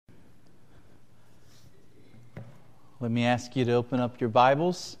Let me ask you to open up your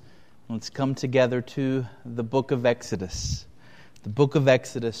Bibles. Let's come together to the book of Exodus. The book of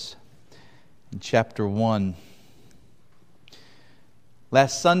Exodus, in chapter 1.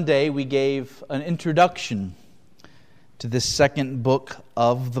 Last Sunday, we gave an introduction to this second book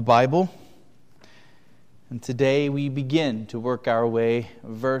of the Bible. And today we begin to work our way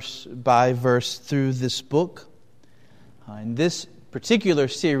verse by verse through this book. In this particular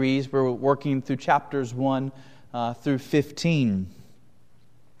series, we're working through chapters 1 through 15.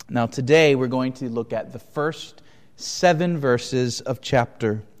 Now today we're going to look at the first 7 verses of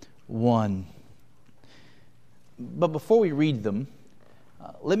chapter 1. But before we read them,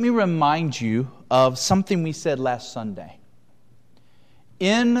 let me remind you of something we said last Sunday.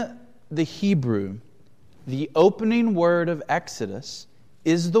 In the Hebrew, the opening word of Exodus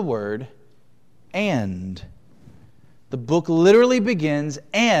is the word "and." The book literally begins,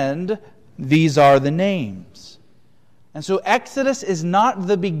 "and these are the names." And so Exodus is not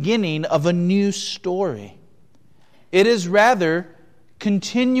the beginning of a new story. It is rather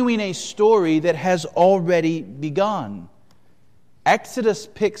continuing a story that has already begun. Exodus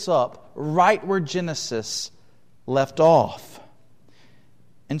picks up right where Genesis left off.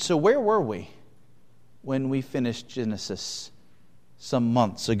 And so where were we when we finished Genesis some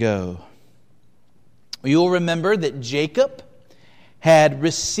months ago? You'll remember that Jacob had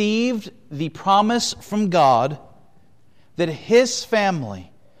received the promise from God that his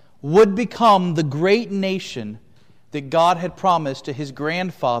family would become the great nation that God had promised to his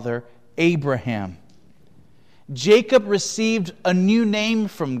grandfather Abraham. Jacob received a new name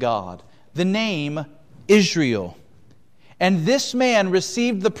from God, the name Israel. And this man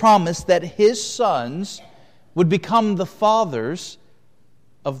received the promise that his sons would become the fathers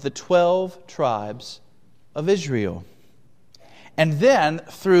of the 12 tribes of Israel. And then,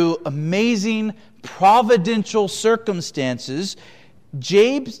 through amazing providential circumstances,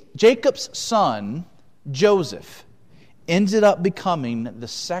 Jacob's son, Joseph, ended up becoming the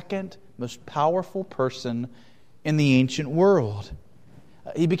second most powerful person in the ancient world.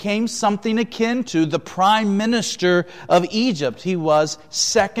 He became something akin to the prime minister of Egypt. He was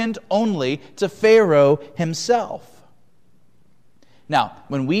second only to Pharaoh himself. Now,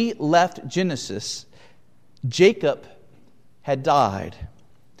 when we left Genesis, Jacob had died.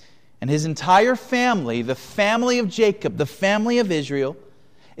 And his entire family, the family of Jacob, the family of Israel,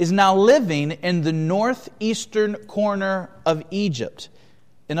 is now living in the northeastern corner of Egypt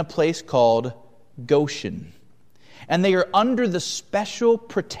in a place called Goshen. And they are under the special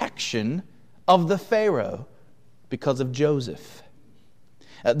protection of the Pharaoh because of Joseph.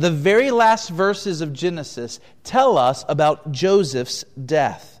 The very last verses of Genesis tell us about Joseph's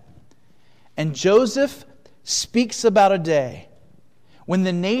death. And Joseph speaks about a day when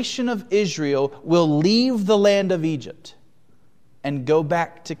the nation of Israel will leave the land of Egypt and go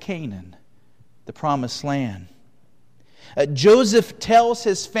back to Canaan, the promised land. Joseph tells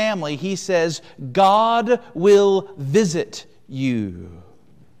his family, he says, God will visit you.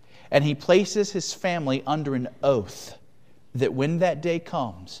 And he places his family under an oath that when that day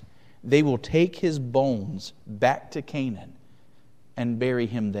comes, they will take his bones back to Canaan and bury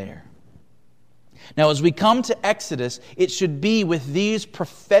him there. Now, as we come to Exodus, it should be with these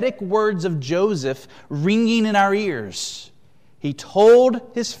prophetic words of Joseph ringing in our ears. He told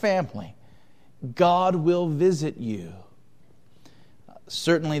his family, God will visit you.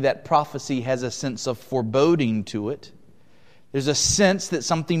 Certainly that prophecy has a sense of foreboding to it. There's a sense that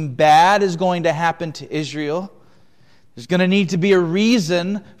something bad is going to happen to Israel. There's going to need to be a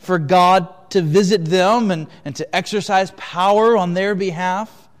reason for God to visit them and to exercise power on their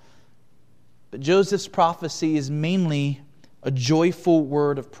behalf. But Joseph's prophecy is mainly a joyful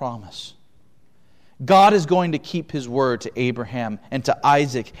word of promise. God is going to keep His word to Abraham and to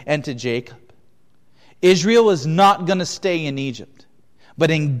Isaac and to Jacob. Israel is not going to stay in Egypt.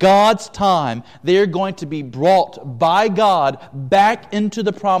 But in God's time, they are going to be brought by God back into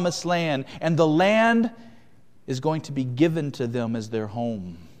the promised land. And the land is going to be given to them as their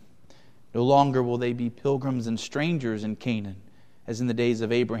home. No longer will they be pilgrims and strangers in Canaan, as in the days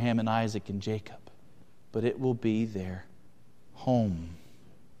of Abraham and Isaac and Jacob. But it will be their home.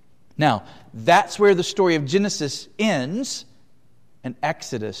 Now, that's where the story of Genesis ends and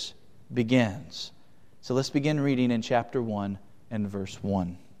Exodus begins. So let's begin reading in chapter 1 and verse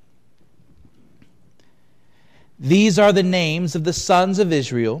 1. These are the names of the sons of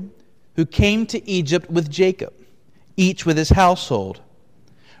Israel who came to Egypt with Jacob, each with his household: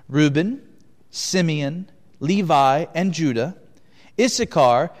 Reuben, Simeon, Levi, and Judah,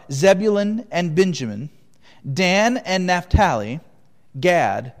 Issachar, Zebulun, and Benjamin, Dan and Naphtali,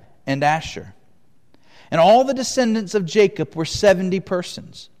 Gad, and Asher. And all the descendants of Jacob were 70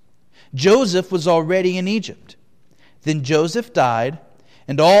 persons. Joseph was already in Egypt. Then Joseph died,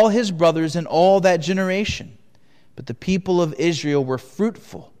 and all his brothers and all that generation. But the people of Israel were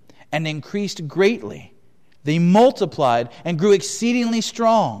fruitful and increased greatly. They multiplied and grew exceedingly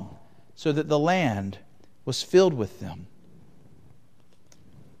strong, so that the land was filled with them.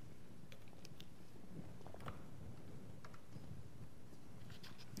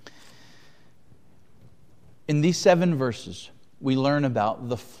 In these 7 verses, we learn about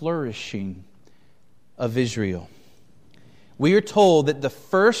the flourishing of Israel. We are told that the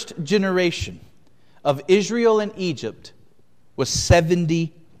first generation of Israel in Egypt was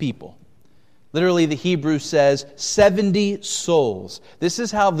 70 people. Literally, the Hebrew says 70 souls. This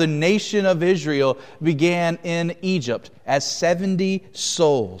is how the nation of Israel began in Egypt, as 70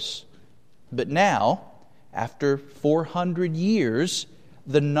 souls. But now, after 400 years,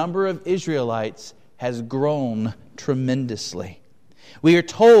 the number of Israelites has grown tremendously. We are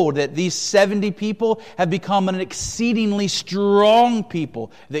told that these 70 people have become an exceedingly strong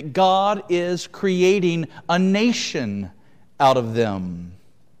people, that God is creating a nation out of them.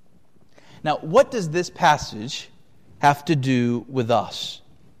 Now, what does this passage have to do with us?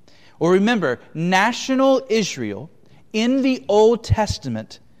 Well, remember, national Israel in the Old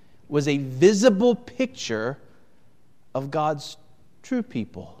Testament was a visible picture of God's true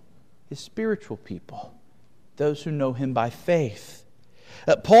people, His spiritual people, those who know Him by faith.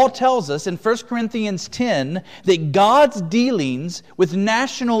 Paul tells us in 1 Corinthians 10 that God's dealings with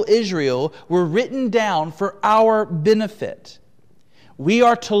national Israel were written down for our benefit. We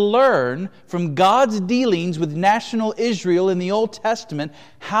are to learn from God's dealings with national Israel in the Old Testament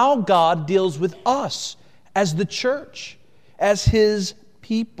how God deals with us as the church, as His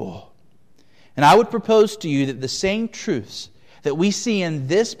people. And I would propose to you that the same truths that we see in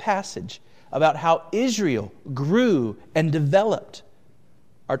this passage about how Israel grew and developed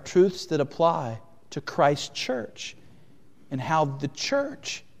are truths that apply to Christ's church and how the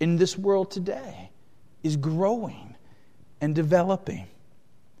church in this world today is growing and developing.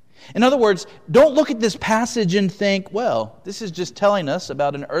 In other words, don't look at this passage and think, well, this is just telling us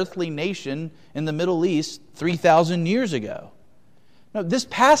about an earthly nation in the Middle East 3,000 years ago. No, this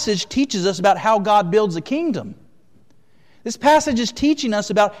passage teaches us about how God builds a kingdom. This passage is teaching us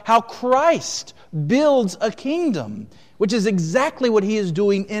about how Christ builds a kingdom, which is exactly what He is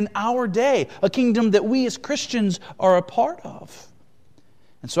doing in our day, a kingdom that we as Christians are a part of.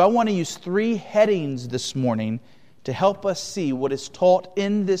 And so I want to use 3 headings this morning to help us see what is taught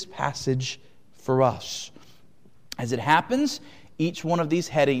in this passage for us. As it happens, each one of these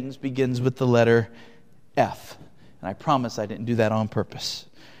headings begins with the letter F. And I promise I didn't do that on purpose.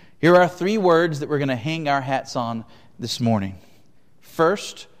 Here are 3 words that we're going to hang our hats on this morning.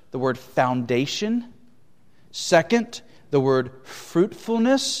 First, the word foundation. Second, the word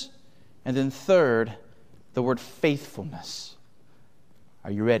fruitfulness. And then third, the word faithfulness. Are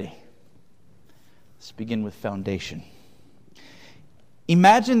you ready? Let's begin with foundation.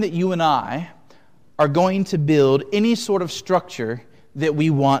 Imagine that you and I are going to build any sort of structure that we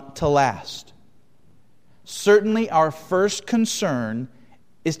want to last. Certainly, our first concern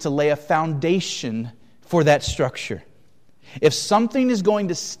is to lay a foundation for that structure. If something is going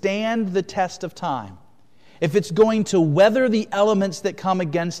to stand the test of time, if it's going to weather the elements that come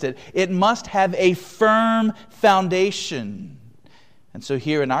against it, it must have a firm foundation. And so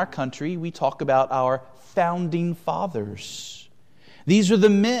here in our country, we talk about our founding fathers. These are the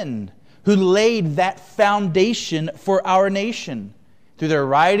men who laid that foundation for our nation through their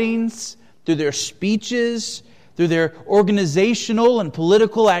writings, through their speeches, through their organizational and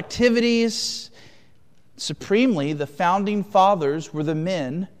political activities. Supremely, the founding fathers were the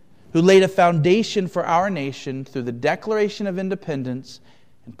men who laid a foundation for our nation through the Declaration of Independence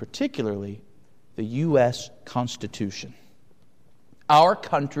and particularly the U.S. Constitution. Our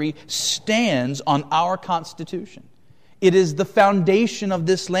country stands on our Constitution. It is the foundation of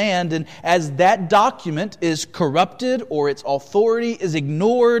this land, and as that document is corrupted or its authority is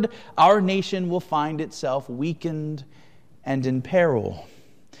ignored, our nation will find itself weakened and in peril.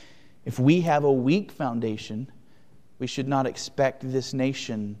 If we have a weak foundation, we should not expect this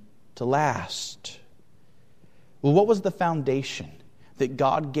nation to last. Well, what was the foundation that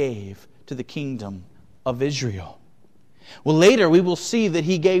God gave to the kingdom of Israel? Well, later we will see that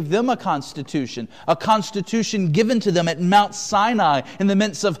He gave them a constitution given to them at Mount Sinai in the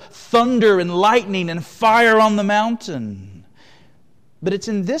midst of thunder and lightning and fire on the mountain. But it's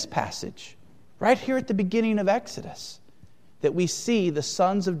in this passage, right here at the beginning of Exodus, that we see the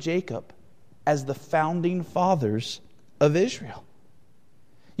sons of Jacob as the founding fathers of Israel.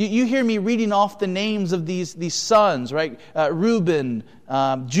 You hear me reading off the names of these sons, right? Reuben,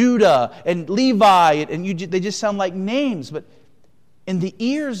 Judah, and Levi, and they just sound like names. But in the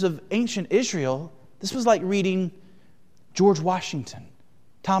ears of ancient Israel, this was like reading George Washington,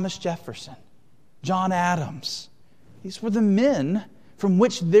 Thomas Jefferson, John Adams. These were the men from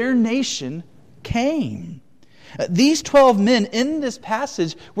which their nation came. These 12 men in this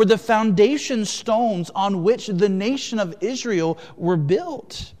passage were the foundation stones on which the nation of Israel were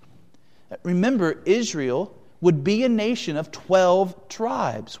built. Remember, Israel would be a nation of 12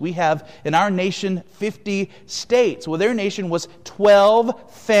 tribes. We have in our nation 50 states. Well, their nation was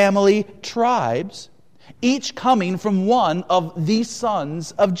 12 family tribes, each coming from one of the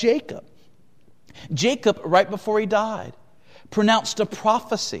sons of Jacob. Jacob, right before he died, pronounced a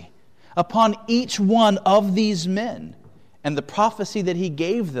prophecy upon each one of these men. And the prophecy that he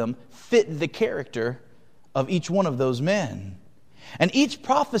gave them fit the character of each one of those men. And each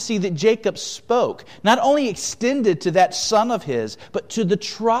prophecy that Jacob spoke not only extended to that son of his, but to the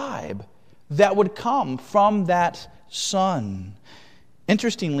tribe that would come from that son.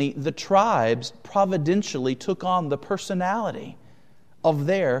 Interestingly, the tribes providentially took on the personality of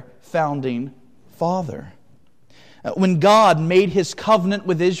their founding father. When God made His covenant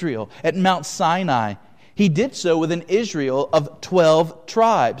with Israel at Mount Sinai, He did so with an Israel of 12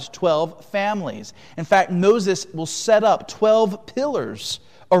 tribes, 12 families. In fact, Moses will set up 12 pillars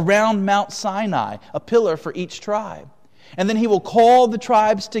around Mount Sinai, a pillar for each tribe. And then He will call the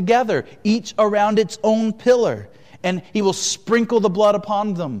tribes together, each around its own pillar. And He will sprinkle the blood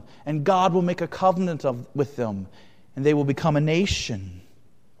upon them. And God will make a covenant with them. And they will become a nation.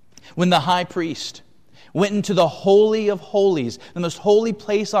 When the high priest went into the Holy of Holies, the most holy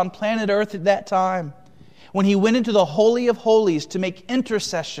place on planet Earth at that time, when he went into the Holy of Holies to make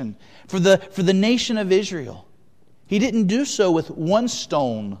intercession for the nation of Israel, he didn't do so with one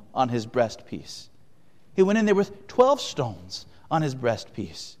stone on his breastpiece. He went in there with 12 stones on his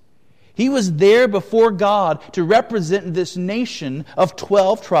breastpiece. He was there before God to represent this nation of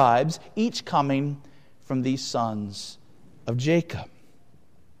 12 tribes, each coming from these sons of Jacob.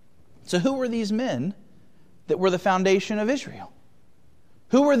 So who were these men that were the foundation of Israel?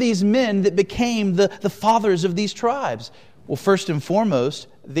 Who were these men that became the fathers of these tribes? Well, first and foremost,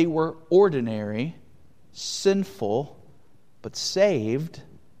 they were ordinary, sinful, but saved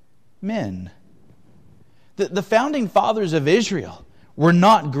men. The founding fathers of Israel were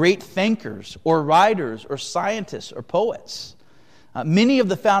not great thinkers or writers or scientists or poets. Many of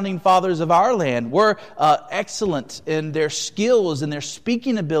the founding fathers of our land were excellent in their skills and their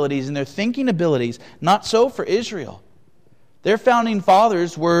speaking abilities and their thinking abilities. Not so for Israel. Their founding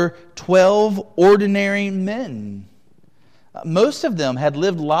fathers were 12 ordinary men. Most of them had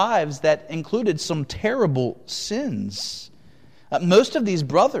lived lives that included some terrible sins. Most of these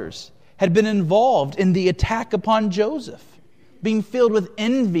brothers had been involved in the attack upon Joseph, being filled with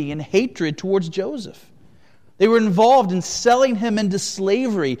envy and hatred towards Joseph. They were involved in selling him into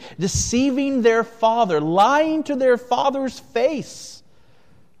slavery, deceiving their father, lying to their father's face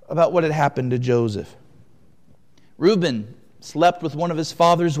about what had happened to Joseph. Reuben slept with one of his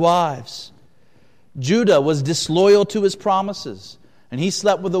father's wives. Judah was disloyal to his promises, and he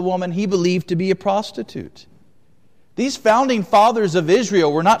slept with a woman he believed to be a prostitute. These founding fathers of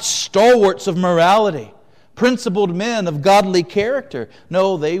Israel were not stalwarts of morality, principled men of godly character.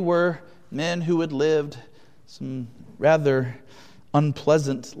 No, they were men who had lived some rather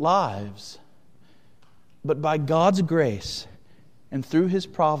unpleasant lives. But by God's grace and through His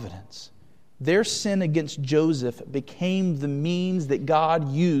providence, their sin against Joseph became the means that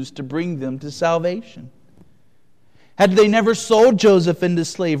God used to bring them to salvation. Had they never sold Joseph into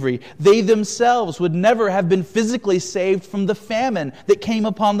slavery, they themselves would never have been physically saved from the famine that came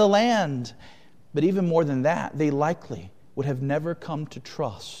upon the land. But even more than that, they likely would have never come to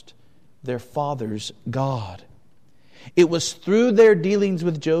trust their father's God. It was through their dealings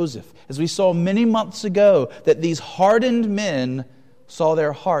with Joseph, as we saw many months ago, that these hardened men saw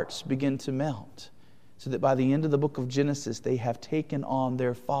their hearts begin to melt, so that by the end of the book of Genesis, they have taken on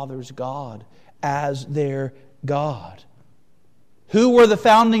their father's God as their God. Who were the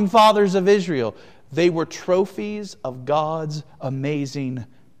founding fathers of Israel? They were trophies of God's amazing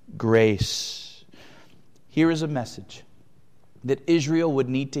grace. Here is a message that Israel would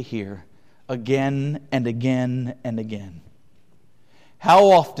need to hear again and again and again.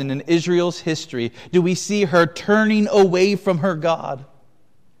 How often in Israel's history do we see her turning away from her God?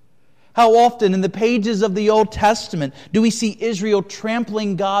 How often in the pages of the Old Testament do we see Israel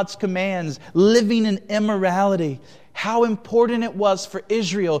trampling God's commands, living in immorality? How important it was for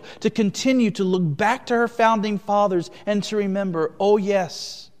Israel to continue to look back to her founding fathers and to remember, oh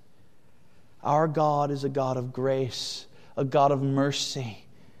yes, Our God is a God of grace, a God of mercy,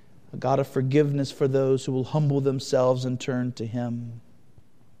 a God of forgiveness for those who will humble themselves and turn to Him.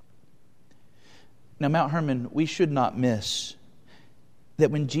 Now, Mount Hermon, we should not miss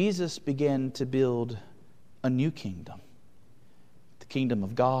that when Jesus began to build a new kingdom, the kingdom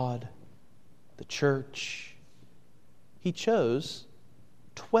of God, the church, He chose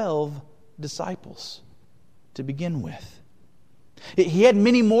 12 disciples to begin with. He had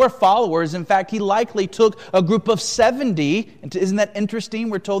many more followers. In fact, He likely took a group of 70. Isn't that interesting?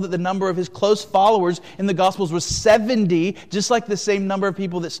 We're told that the number of His close followers in the Gospels was 70, just like the same number of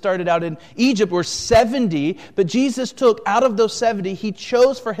people that started out in Egypt were 70. But Jesus took, out of those 70, He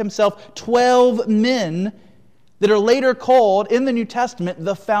chose for Himself 12 men that are later called, in the New Testament,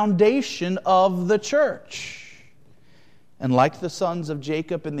 the foundation of the church. And like the sons of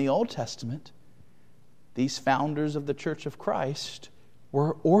Jacob in the Old Testament, these founders of the Church of Christ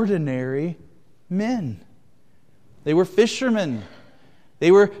were ordinary men. They were fishermen.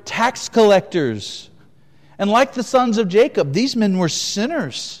 They were tax collectors. And like the sons of Jacob, these men were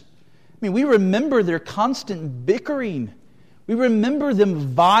sinners. I mean, we remember their constant bickering. We remember them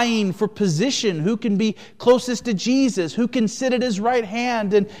vying for position. Who can be closest to Jesus? Who can sit at His right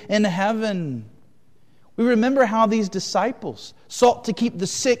hand in heaven? We remember how these disciples sought to keep the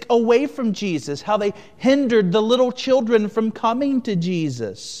sick away from Jesus, how they hindered the little children from coming to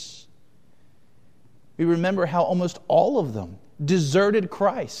Jesus. We remember how almost all of them deserted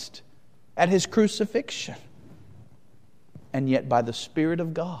Christ at His crucifixion. And yet by the Spirit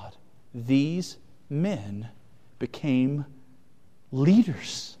of God, these men became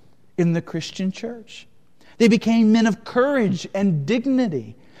leaders in the Christian church. They became men of courage and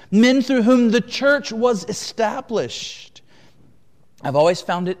dignity. Men through whom the church was established. I've always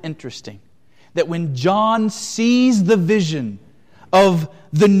found it interesting that when John sees the vision of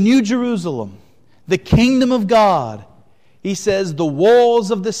the New Jerusalem, the kingdom of God, he says the walls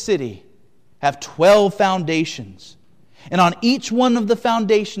of the city have 12 foundations. And on each one of the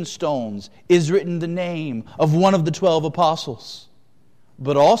foundation stones is written the name of one of the 12 apostles.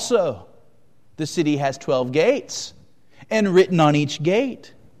 But also, the city has 12 gates, and written on each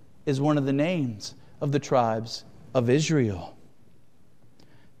gate is one of the names of the tribes of Israel.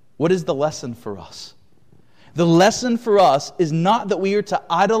 What is the lesson for us? The lesson for us is not that we are to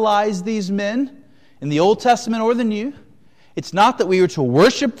idolize these men in the Old Testament or the New. It's not that we are to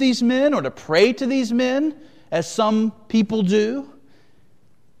worship these men or to pray to these men, as some people do.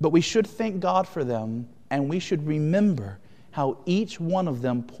 But we should thank God for them, and we should remember how each one of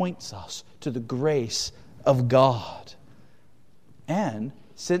them points us to the grace of God. And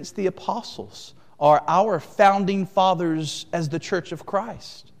since the apostles are our founding fathers as the Church of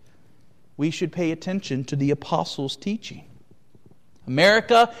Christ, we should pay attention to the apostles' teaching.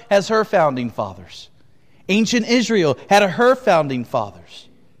 America has her founding fathers. Ancient Israel had her founding fathers.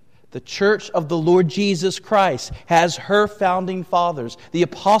 The Church of the Lord Jesus Christ has her founding fathers, the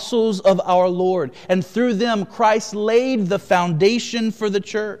apostles of our Lord. And through them, Christ laid the foundation for the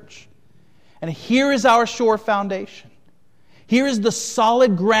church. And here is our sure foundation. Here is the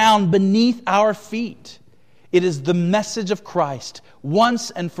solid ground beneath our feet. It is the message of Christ,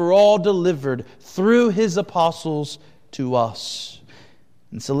 once and for all delivered through His apostles to us.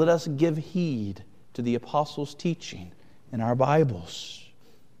 And so let us give heed to the apostles' teaching in our Bibles.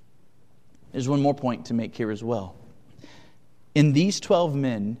 There's one more point to make here as well. In these 12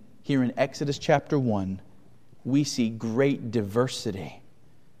 men, here in Exodus chapter 1, we see great diversity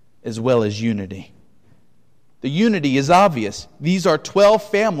as well as unity. The unity is obvious. These are 12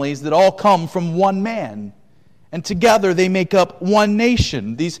 families that all come from one man. And together they make up one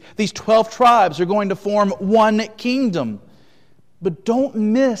nation. These 12 tribes are going to form one kingdom. But don't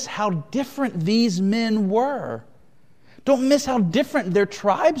miss how different these men were. Don't miss how different their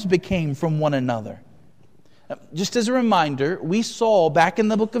tribes became from one another. Just as a reminder, we saw back in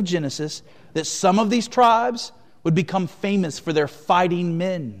the book of Genesis that some of these tribes would become famous for their fighting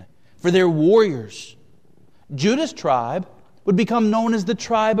men, for their warriors. Judah's tribe would become known as the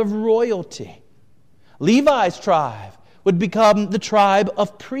tribe of royalty. Levi's tribe would become the tribe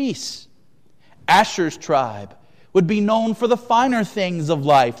of priests. Asher's tribe would be known for the finer things of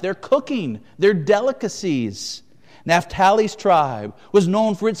life, their cooking, their delicacies. Naphtali's tribe was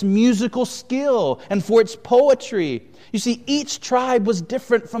known for its musical skill and for its poetry. You see, each tribe was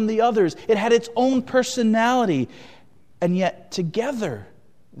different from the others. It had its own personality. And yet, together,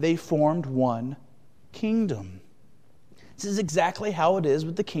 they formed one kingdom. This is exactly how it is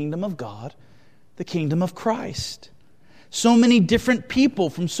with the kingdom of God, the kingdom of Christ. So many different people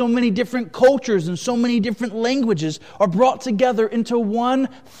from so many different cultures and so many different languages are brought together into one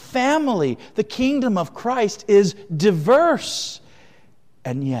family. The kingdom of Christ is diverse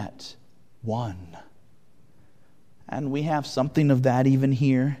and yet one. And we have something of that even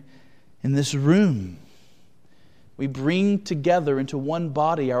here in this room. We bring together into one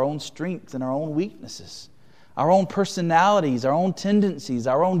body our own strengths and our own weaknesses, our own personalities, our own tendencies,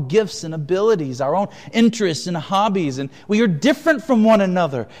 our own gifts and abilities, our own interests and hobbies. And we are different from one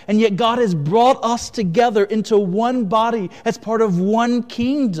another. And yet God has brought us together into one body as part of one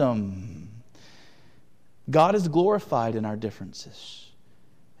kingdom. God is glorified in our differences.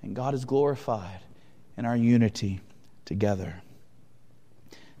 And God is glorified in our unity together.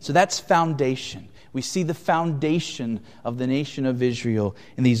 So that's foundation. We see the foundation of the nation of Israel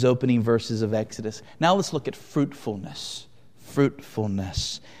in these opening verses of Exodus. Now let's look at fruitfulness.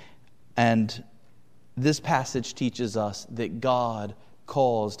 Fruitfulness. And this passage teaches us that God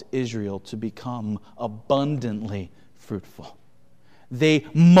caused Israel to become abundantly fruitful. They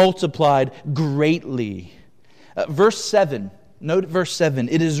multiplied greatly. Verse 7, note verse 7.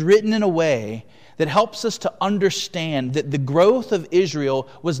 It is written in a way that helps us to understand that the growth of Israel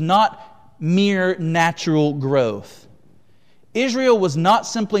was not mere natural growth. Israel was not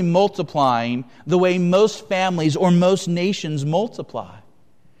simply multiplying the way most families or most nations multiply.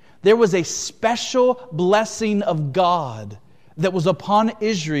 There was a special blessing of God that was upon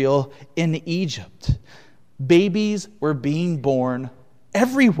Israel in Egypt. Babies were being born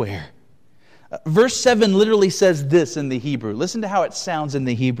everywhere. Verse 7 literally says this in the Hebrew. Listen to how it sounds in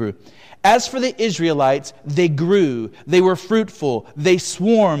the Hebrew. As for the Israelites, they grew, they were fruitful, they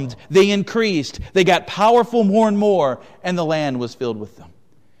swarmed, they increased, they got powerful more and more, and the land was filled with them.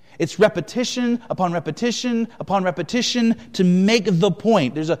 It's repetition upon repetition upon repetition to make the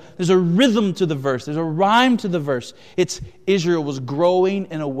point. There's a rhythm to the verse, there's a rhyme to the verse. It's Israel was growing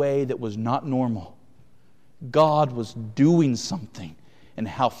in a way that was not normal. God was doing something, and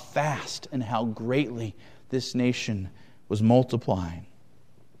how fast and how greatly this nation was multiplying.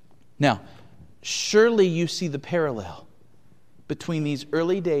 Now, surely you see the parallel between these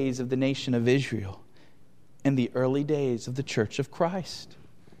early days of the nation of Israel and the early days of the Church of Christ.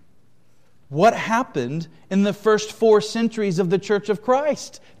 What happened in the first 4 centuries of the Church of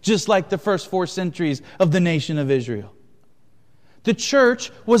Christ, just like the first 4 centuries of the nation of Israel? The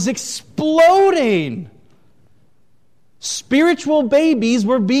church was exploding. Spiritual babies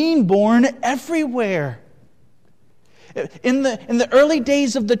were being born everywhere. In the early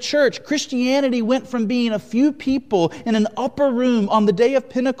days of the church, Christianity went from being a few people in an upper room on the day of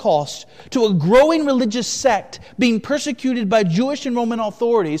Pentecost to a growing religious sect being persecuted by Jewish and Roman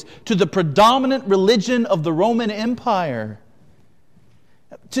authorities to the predominant religion of the Roman Empire.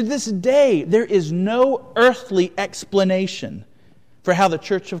 To this day, there is no earthly explanation for how the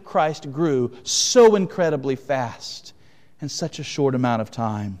Church of Christ grew so incredibly fast in such a short amount of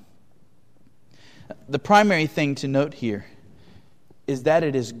time. The primary thing to note here is that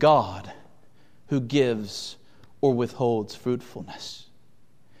it is God who gives or withholds fruitfulness.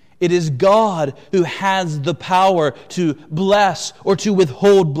 It is God who has the power to bless or to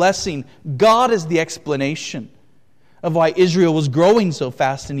withhold blessing. God is the explanation of why Israel was growing so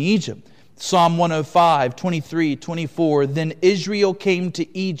fast in Egypt. Psalm 105, 23, 24, Then Israel came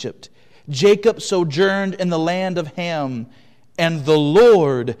to Egypt. Jacob sojourned in the land of Ham. And the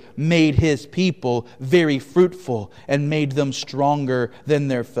Lord made His people very fruitful and made them stronger than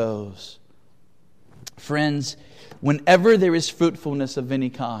their foes. Friends, whenever there is fruitfulness of any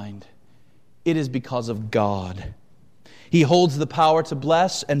kind, it is because of God. He holds the power to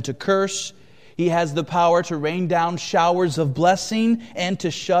bless and to curse. He has the power to rain down showers of blessing and to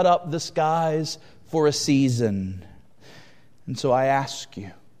shut up the skies for a season. And so I ask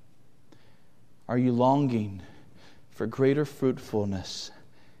you, are you longing for greater fruitfulness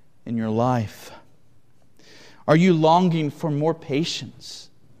in your life? Are you longing for more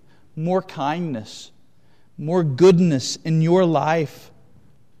patience, more kindness, more goodness in your life?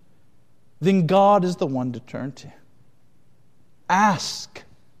 Then God is the one to turn to. Ask,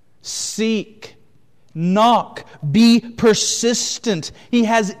 seek, knock, be persistent. He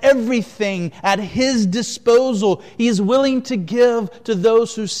has everything at His disposal. He is willing to give to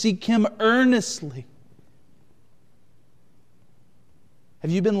those who seek Him earnestly. Have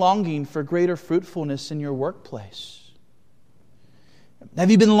you been longing for greater fruitfulness in your workplace?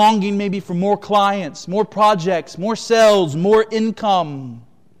 Have you been longing maybe for more clients, more projects, more sales, more income?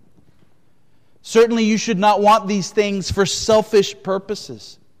 Certainly you should not want these things for selfish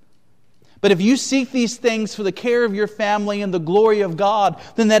purposes. But if you seek these things for the care of your family and the glory of God,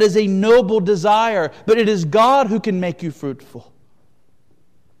 then that is a noble desire. But it is God who can make you fruitful.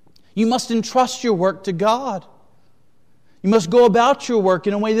 You must entrust your work to God. You must go about your work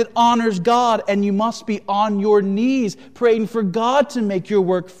in a way that honors God, and you must be on your knees praying for God to make your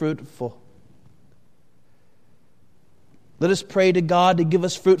work fruitful. Let us pray to God to give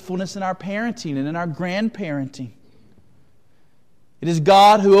us fruitfulness in our parenting and in our grandparenting. It is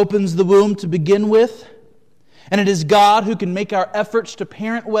God who opens the womb to begin with, and it is God who can make our efforts to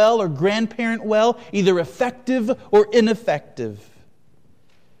parent well or grandparent well either effective or ineffective.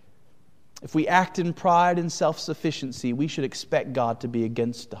 If we act in pride and self-sufficiency, we should expect God to be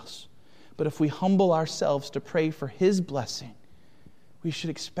against us. But if we humble ourselves to pray for His blessing, we should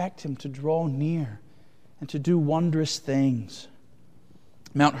expect Him to draw near and to do wondrous things.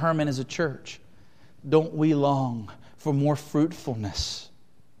 Mount Hermon is a church. Don't we long for more fruitfulness?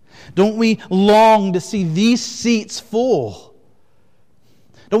 Don't we long to see these seats full?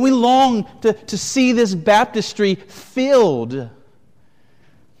 Don't we long to see this baptistry filled?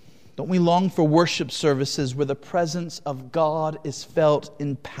 Don't we long for worship services where the presence of God is felt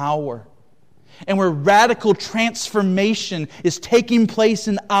in power and where radical transformation is taking place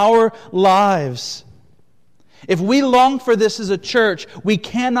in our lives? If we long for this as a church, we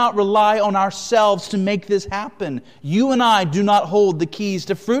cannot rely on ourselves to make this happen. You and I do not hold the keys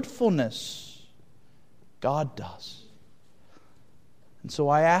to fruitfulness. God does. And so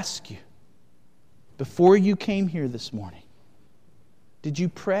I ask you, before you came here this morning, did you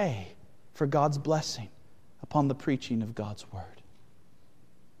pray for God's blessing upon the preaching of God's Word?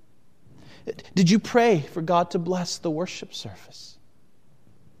 Did you pray for God to bless the worship service?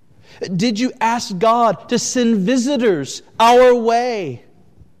 Did you ask God to send visitors our way?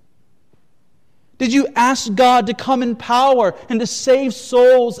 Did you ask God to come in power and to save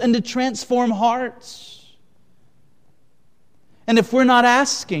souls and to transform hearts? And if we're not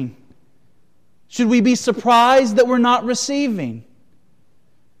asking, should we be surprised that we're not receiving?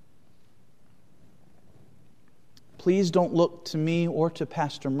 Please don't look to me or to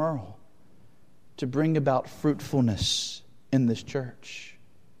Pastor Merle to bring about fruitfulness in this church.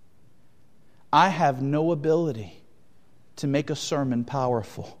 I have no ability to make a sermon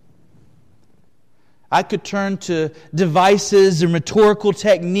powerful. I could turn to devices and rhetorical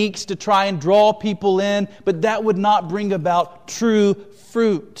techniques to try and draw people in, but that would not bring about true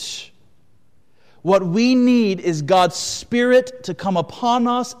fruit. What we need is God's Spirit to come upon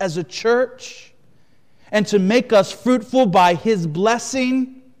us as a church and to make us fruitful by His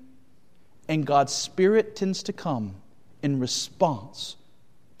blessing. And God's Spirit tends to come in response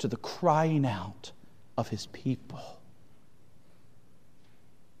to the crying out of His people.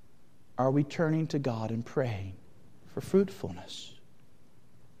 Are we turning to God and praying for fruitfulness?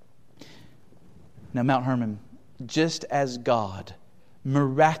 Now, Mount Hermon, just as God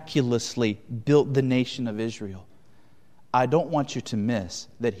miraculously built the nation of Israel, I don't want you to miss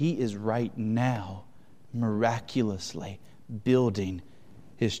that He is right now miraculously building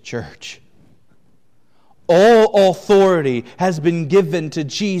His church. All authority has been given to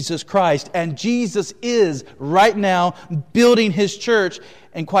Jesus Christ, and Jesus is right now building His church.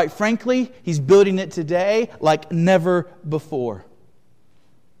 And quite frankly, He's building it today like never before.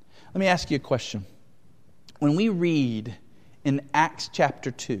 Let me ask you a question. When we read in Acts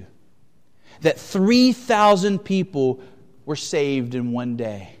chapter 2 that 3,000 people were saved in one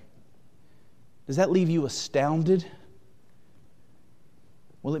day, does that leave you astounded?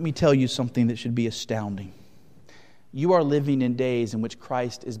 Well, let me tell you something that should be astounding. You are living in days in which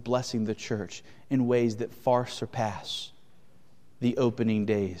Christ is blessing the church in ways that far surpass the opening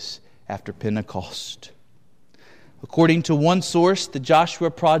days after Pentecost. According to one source, the Joshua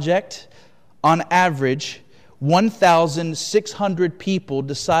Project, on average, 1,600 people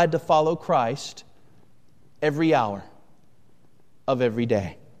decide to follow Christ every hour of every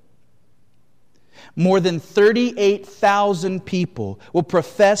day. More than 38,000 people will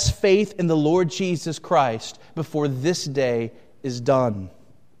profess faith in the Lord Jesus Christ before this day is done.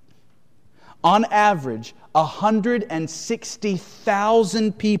 On average,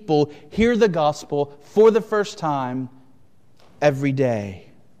 160,000 people hear the gospel for the first time every day.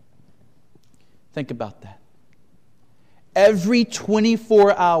 Think about that. Every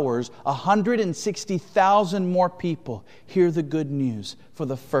 24 hours, 160,000 more people hear the good news for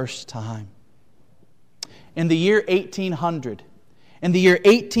the first time. In the year 1800,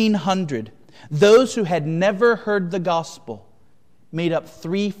 those who had never heard the gospel made up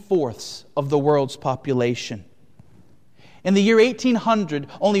 3/4 of the world's population. In the year 1800,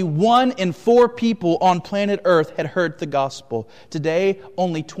 only 1 in 4 people on planet Earth had heard the gospel. Today,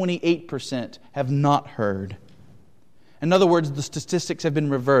 only 28% have not heard. In other words, the statistics have been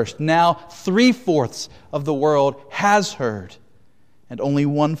reversed. Now, 3/4 of the world has heard, and only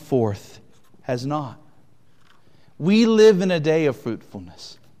 1/4 has not. We live in a day of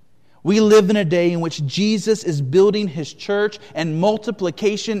fruitfulness. We live in a day in which Jesus is building His church and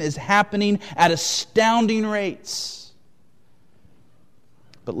multiplication is happening at astounding rates.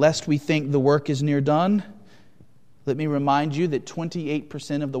 But lest we think the work is near done, let me remind you that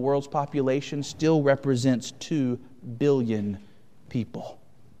 28% of the world's population still represents 2 billion people.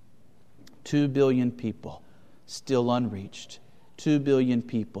 2 billion people still unreached. 2 billion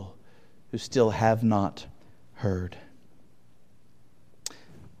people who still have not heard.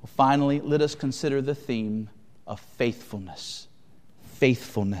 Well, finally, let us consider the theme of faithfulness.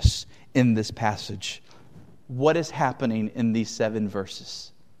 Faithfulness in this passage. What is happening in these 7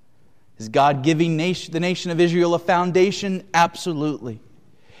 verses? Is God giving the nation of Israel a foundation? Absolutely.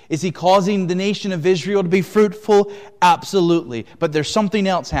 Is He causing the nation of Israel to be fruitful? Absolutely. But there's something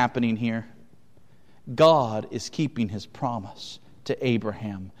else happening here. God is keeping His promise to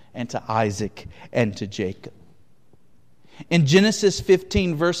Abraham and to Isaac and to Jacob. In Genesis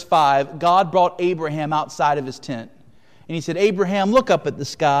 15, verse 5, God brought Abraham outside of his tent. And He said, Abraham, look up at the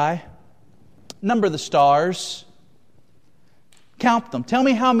sky. Number the stars. Count them. Tell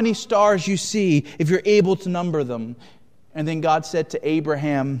me how many stars you see if you're able to number them. And then God said to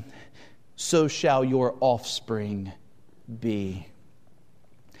Abraham, so shall your offspring be.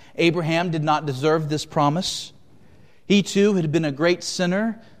 Abraham did not deserve this promise. He too had been a great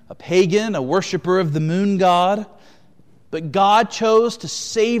sinner, a pagan, a worshiper of the moon god. But God chose to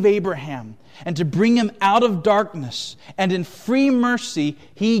save Abraham and to bring him out of darkness. And in free mercy,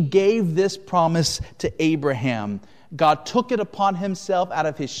 He gave this promise to Abraham. God took it upon Himself out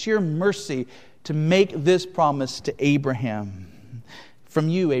of His sheer mercy to make this promise to Abraham. From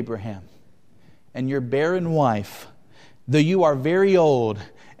you, Abraham, and your barren wife, though you are very old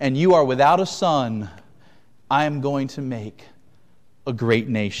and you are without a son, I am going to make a great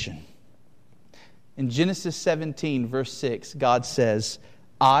nation. In Genesis 17, verse 6, God says,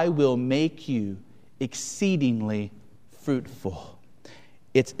 I will make you exceedingly fruitful.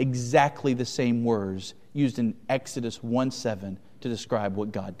 It's exactly the same words used in Exodus 1:7 to describe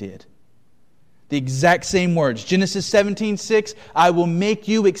what God did. The exact same words. Genesis 17:6, I will make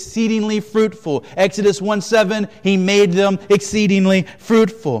you exceedingly fruitful. Exodus 1:7, He made them exceedingly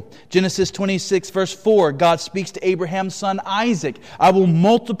fruitful. Genesis 26, verse 4, God speaks to Abraham's son Isaac. I will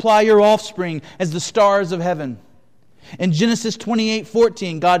multiply your offspring as the stars of heaven. In Genesis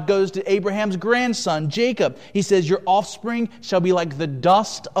 28:14, God goes to Abraham's grandson Jacob. He says, your offspring shall be like the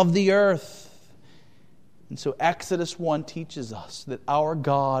dust of the earth. And so Exodus 1 teaches us that our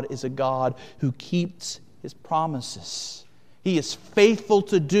God is a God who keeps His promises. He is faithful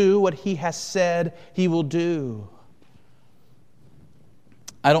to do what He has said He will do.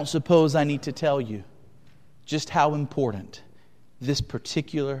 I don't suppose I need to tell you just how important this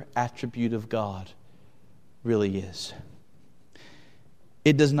particular attribute of God really is.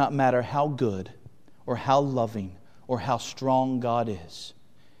 It does not matter how good or how loving or how strong God is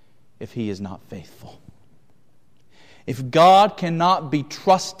if He is not faithful. If God cannot be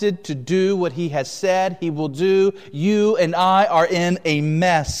trusted to do what He has said He will do, you and I are in a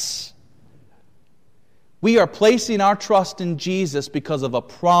mess. We are placing our trust in Jesus because of a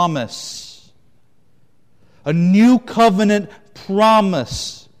promise. A new covenant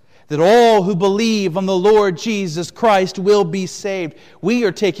promise that all who believe on the Lord Jesus Christ will be saved. We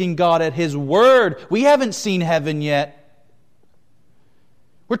are taking God at His word. We haven't seen heaven yet.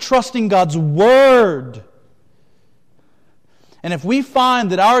 We're trusting God's word. And if we find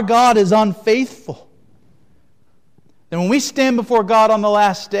that our God is unfaithful, then when we stand before God on the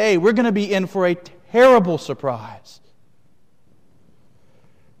last day, we're going to be in for a terrible surprise.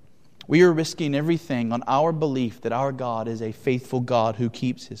 We are risking everything on our belief that our God is a faithful God who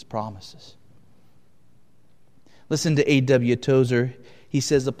keeps His promises. Listen to A.W. Tozer. He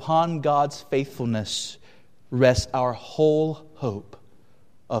says, upon God's faithfulness rests our whole hope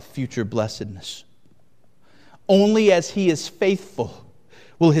of future blessedness. Only as He is faithful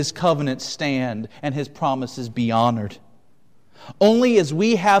will His covenant stand and His promises be honored. Only as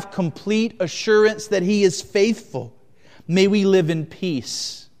we have complete assurance that He is faithful may we live in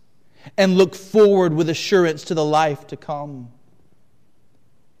peace and look forward with assurance to the life to come.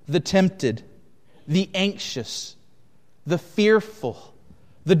 The tempted, the anxious, the fearful,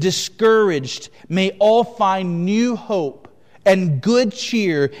 the discouraged may all find new hope and good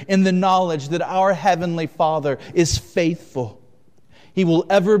cheer in the knowledge that our Heavenly Father is faithful. He will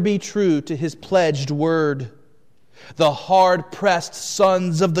ever be true to His pledged word. The hard-pressed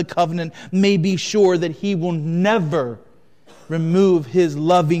sons of the covenant may be sure that He will never remove His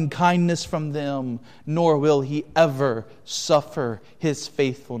loving kindness from them, nor will He ever suffer His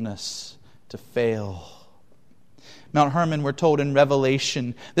faithfulness to fail. Mount Hermon, we're told in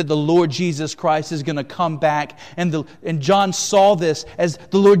Revelation that the Lord Jesus Christ is going to come back. And John saw this as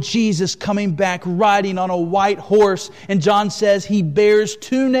the Lord Jesus coming back riding on a white horse. And John says He bears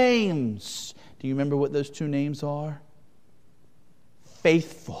two names. Do you remember what those two names are?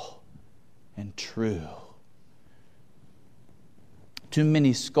 Faithful and true. Too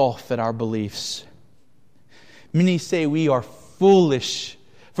many scoff at our beliefs. Many say we are foolish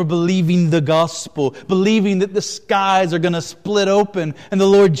for believing the gospel, believing that the skies are going to split open and the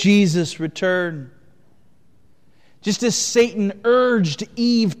Lord Jesus return. Just as Satan urged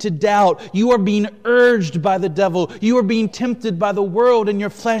Eve to doubt, you are being urged by the devil. You are being tempted by the world and your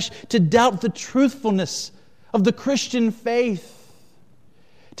flesh to doubt the truthfulness of the Christian faith.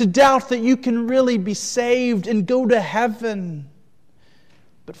 To doubt that you can really be saved and go to heaven.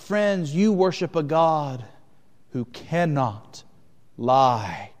 But friends, you worship a God who cannot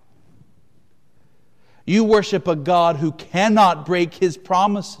lie. You worship a God who cannot break His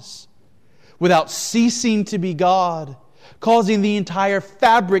promises without ceasing to be God, causing the entire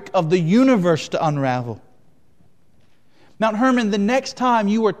fabric of the universe to unravel. Mount Hermon, the next time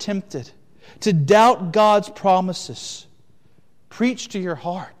you are tempted to doubt God's promises, preach to your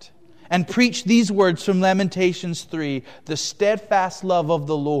heart and preach these words from Lamentations 3. The steadfast love of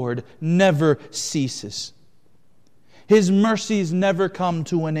the Lord never ceases. His mercies never come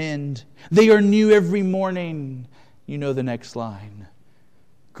to an end. They are new every morning. You know the next line.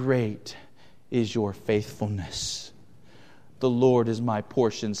 Great is your faithfulness. The Lord is my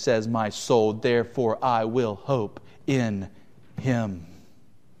portion, says my soul. Therefore I will hope in Him.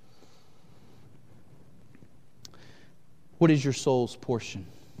 What is your soul's portion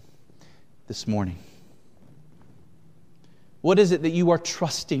this morning? What is it that you are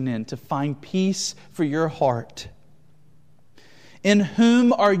trusting in to find peace for your heart? In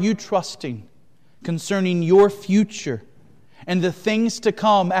whom are you trusting concerning your future and the things to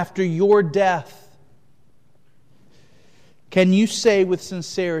come after your death? Can you say with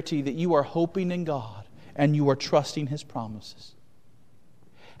sincerity that you are hoping in God and you are trusting His promises?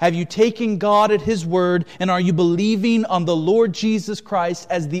 Have you taken God at His word and are you believing on the Lord Jesus Christ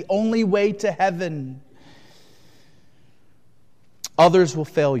as the only way to heaven? Others will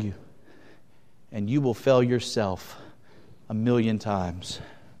fail you and you will fail yourself 1,000,000 times.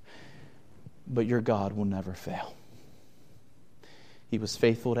 But your God will never fail. He was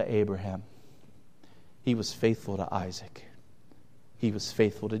faithful to Abraham. He was faithful to Isaac. He was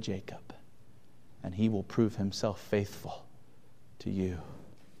faithful to Jacob. And He will prove Himself faithful to you.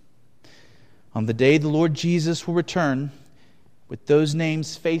 On the day the Lord Jesus will return with those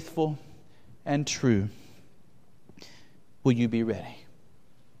names faithful and true, will you be ready?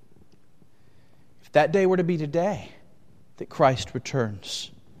 If that day were to be today, that Christ returns,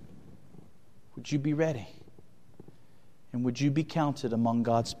 would you be ready? And would you be counted among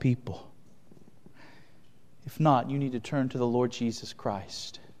God's people? If not, you need to turn to the Lord Jesus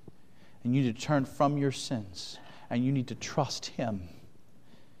Christ. And you need to turn from your sins. And you need to trust Him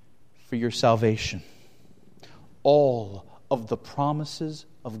for your salvation. All of the promises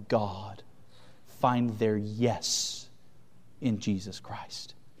of God find their yes in Jesus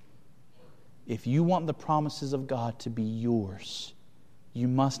Christ. If you want the promises of God to be yours, you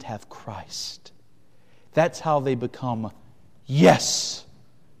must have Christ. That's how they become yes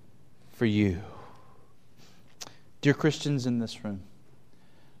for you. Dear Christians in this room,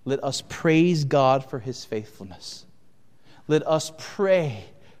 let us praise God for His faithfulness. Let us pray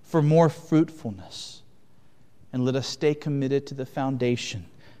for more fruitfulness. And let us stay committed to the foundation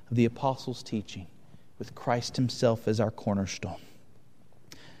of the apostles' teaching with Christ Himself as our cornerstone.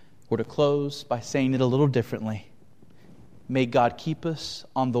 We're to close by saying it a little differently. May God keep us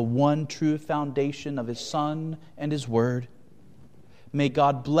on the one true foundation of His Son and His Word. May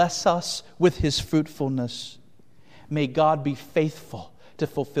God bless us with His fruitfulness. May God be faithful to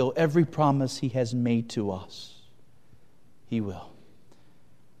fulfill every promise He has made to us. He will.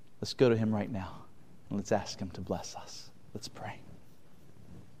 Let's go to Him right now and let's ask Him to bless us. Let's pray.